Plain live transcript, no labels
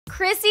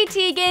Chrissy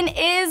Teigen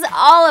is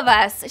all of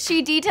us.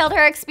 She detailed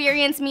her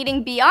experience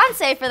meeting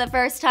Beyoncé for the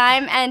first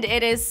time, and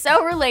it is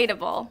so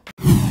relatable.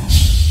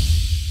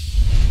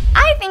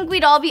 I think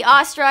we'd all be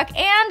awestruck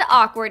and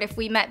awkward if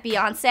we met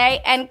Beyoncé,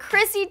 and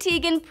Chrissy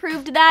Teigen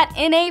proved that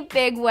in a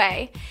big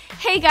way.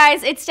 Hey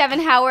guys, it's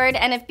Devin Howard,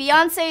 and if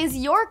Beyoncé is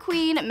your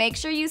queen, make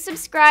sure you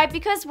subscribe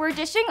because we're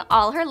dishing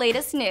all her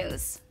latest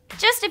news.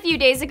 Just a few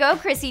days ago,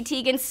 Chrissy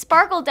Teigen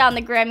sparkled down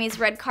the Grammys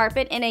red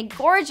carpet in a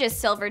gorgeous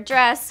silver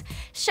dress,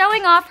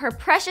 showing off her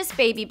precious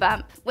baby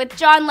bump. With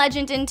John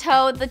Legend in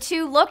tow, the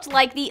two looked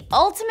like the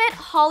ultimate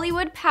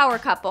Hollywood power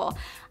couple.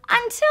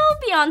 Until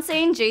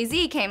Beyoncé and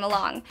Jay-Z came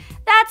along.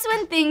 That's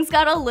when things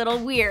got a little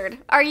weird.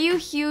 Are you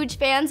huge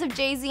fans of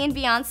Jay-Z and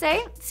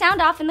Beyoncé?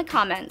 Sound off in the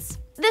comments.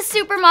 The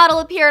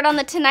supermodel appeared on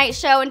The Tonight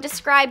Show and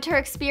described her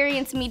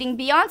experience meeting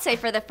Beyoncé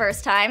for the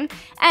first time.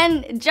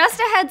 And just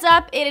a heads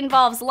up, it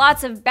involves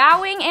lots of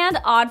bowing and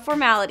odd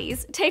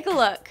formalities. Take a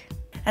look.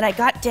 And I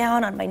got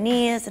down on my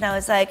knees and I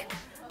was like,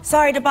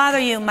 "Sorry to bother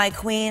you, my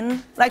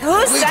queen." Like, who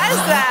says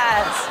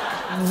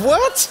that?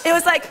 What? It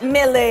was like,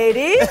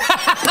 "Milady."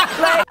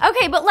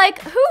 Okay, but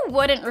who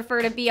wouldn't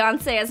refer to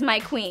Beyoncé as my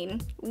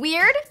queen?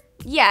 Weird?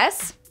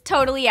 Yes.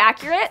 Totally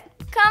accurate?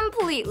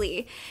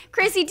 Completely.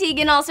 Chrissy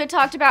Teigen also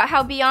talked about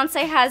how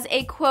Beyoncé has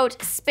a,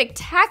 quote,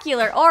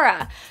 spectacular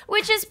aura,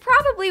 which is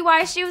probably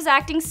why she was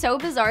acting so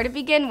bizarre to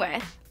begin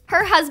with.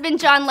 Her husband,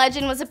 John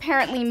Legend, was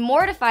apparently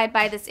mortified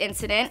by this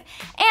incident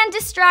and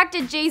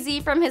distracted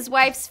Jay-Z from his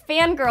wife's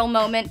fangirl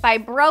moment by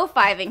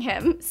bro-fiving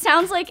him.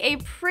 Sounds like a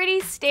pretty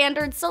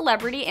standard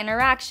celebrity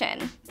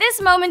interaction. This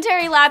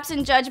momentary lapse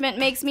in judgment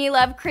makes me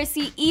love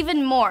Chrissy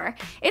even more.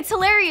 It's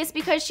hilarious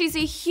because she's a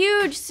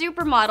huge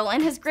supermodel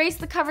and has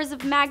graced the covers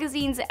of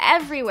magazines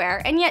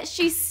everywhere, and yet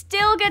she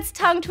still gets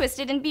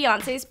tongue-twisted in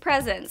Beyoncé's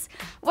presence.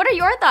 What are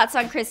your thoughts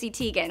on Chrissy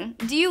Teigen?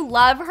 Do you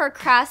love her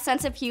crass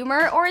sense of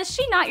humor, or is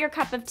she not your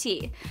cup of tea?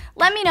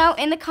 Let me know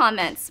in the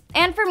comments.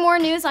 And for more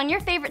news on your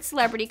favorite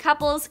celebrity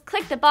couples,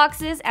 click the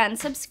boxes and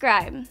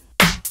subscribe.